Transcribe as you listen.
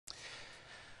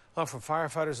Well, from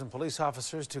firefighters and police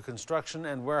officers to construction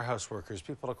and warehouse workers,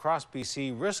 people across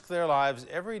BC risk their lives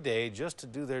every day just to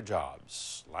do their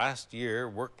jobs. Last year,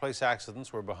 workplace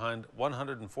accidents were behind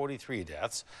 143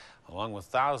 deaths, along with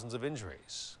thousands of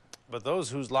injuries. But those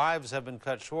whose lives have been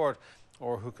cut short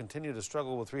or who continue to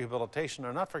struggle with rehabilitation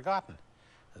are not forgotten.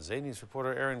 As A News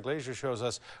reporter Aaron Glazier shows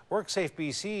us, WorkSafe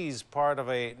BC is part of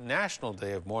a national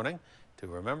day of mourning to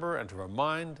remember and to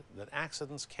remind that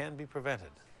accidents can be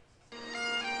prevented.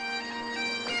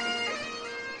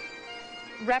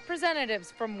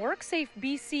 Representatives from WorkSafe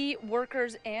BC,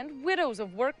 workers and widows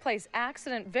of workplace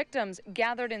accident victims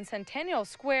gathered in Centennial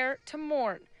Square to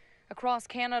mourn. Across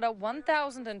Canada,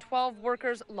 1,012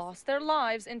 workers lost their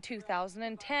lives in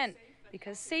 2010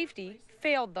 because safety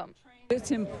failed them.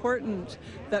 It's important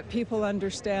that people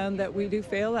understand that we do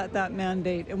fail at that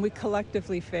mandate and we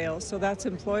collectively fail. So that's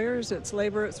employers, it's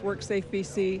labor, it's WorkSafe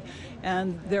BC,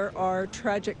 and there are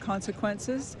tragic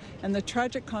consequences, and the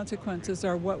tragic consequences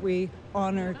are what we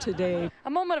honor today. A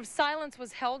moment of silence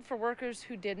was held for workers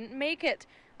who didn't make it.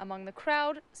 Among the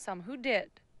crowd, some who did.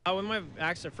 When my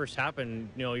accident first happened,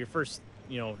 your first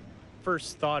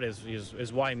thought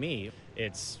is why me?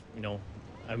 It's,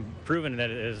 I'm proving that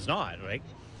it is not, right?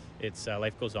 It's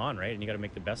life goes on, right? And you got to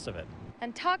make the best of it.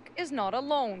 And Tuck is not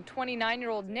alone.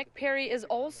 29-year-old Nick Perry is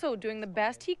also doing the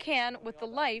best he can with the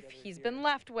life he's been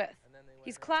left with.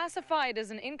 He's classified as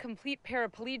an incomplete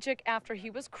paraplegic after he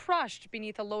was crushed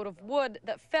beneath a load of wood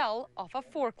that fell off a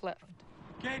forklift.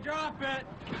 Okay, drop it.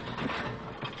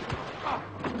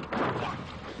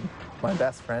 My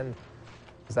best friend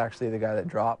was actually the guy that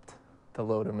dropped the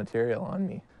load of material on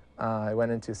me. I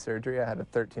went into surgery. I had a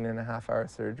 13.5-hour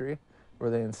surgery where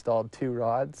they installed 2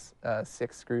 rods,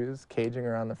 6 screws, caging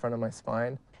around the front of my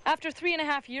spine. After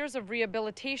 3.5 years of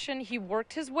rehabilitation, he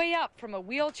worked his way up from a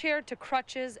wheelchair to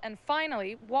crutches and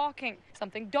finally walking,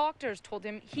 something doctors told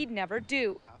him he'd never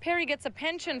do. Perry gets a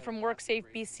pension from WorkSafe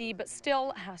BC, but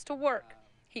still has to work.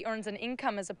 He earns an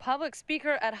income as a public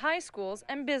speaker at high schools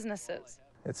and businesses.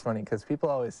 It's funny because people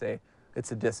always say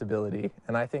it's a disability,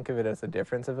 and I think of it as a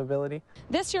difference of ability.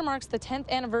 This year marks the 10th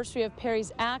anniversary of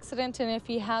Perry's accident, and if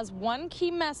he has one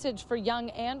key message for young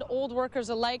and old workers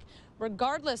alike,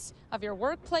 regardless of your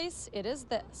workplace, it is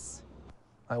this.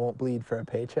 I won't bleed for a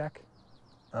paycheck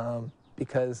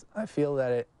because I feel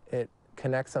that it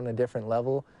connects on a different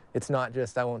level. It's not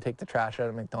just I won't take the trash out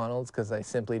of McDonald's because I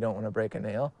simply don't want to break a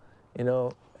nail.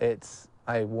 It's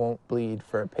I won't bleed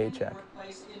for a paycheck.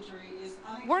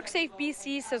 WorkSafe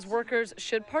BC says workers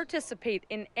should participate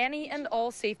in any and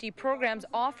all safety programs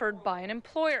offered by an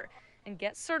employer and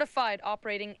get certified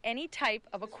operating any type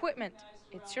of equipment.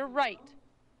 It's your right.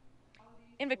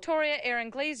 In Victoria, Aaron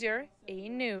Glazier, A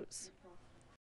News.